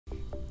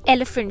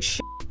Elephant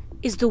shit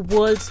is the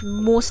world's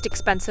most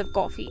expensive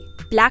coffee.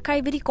 Black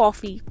Ivory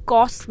coffee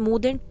costs more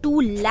than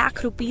 2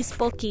 lakh rupees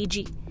per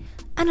kg,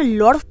 and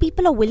a lot of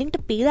people are willing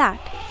to pay that.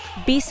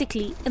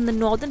 Basically, in the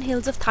northern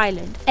hills of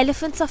Thailand,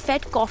 elephants are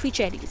fed coffee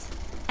cherries,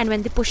 and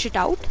when they push it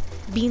out,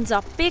 beans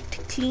are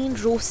picked, cleaned,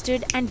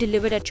 roasted, and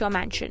delivered at your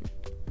mansion.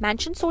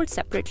 Mansion sold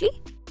separately?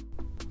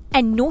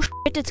 And no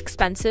shit, it's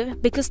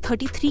expensive because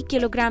 33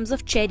 kilograms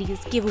of cherries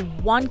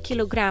give 1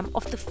 kilogram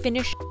of the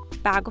finished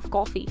bag of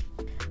coffee.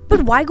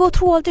 But why go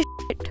through all this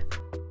shit?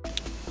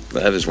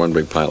 That is one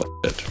big pile of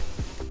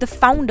shit. The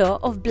founder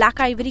of Black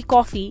Ivory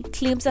Coffee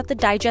claims that the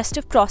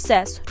digestive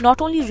process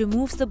not only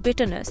removes the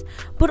bitterness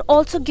but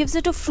also gives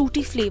it a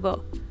fruity flavor,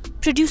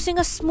 producing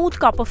a smooth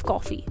cup of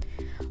coffee.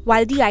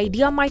 While the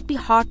idea might be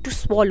hard to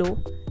swallow,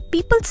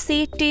 people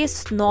say it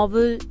tastes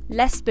novel,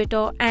 less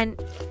bitter, and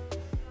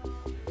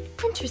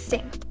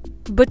interesting.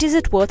 But is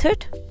it worth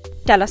it?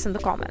 Tell us in the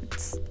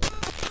comments.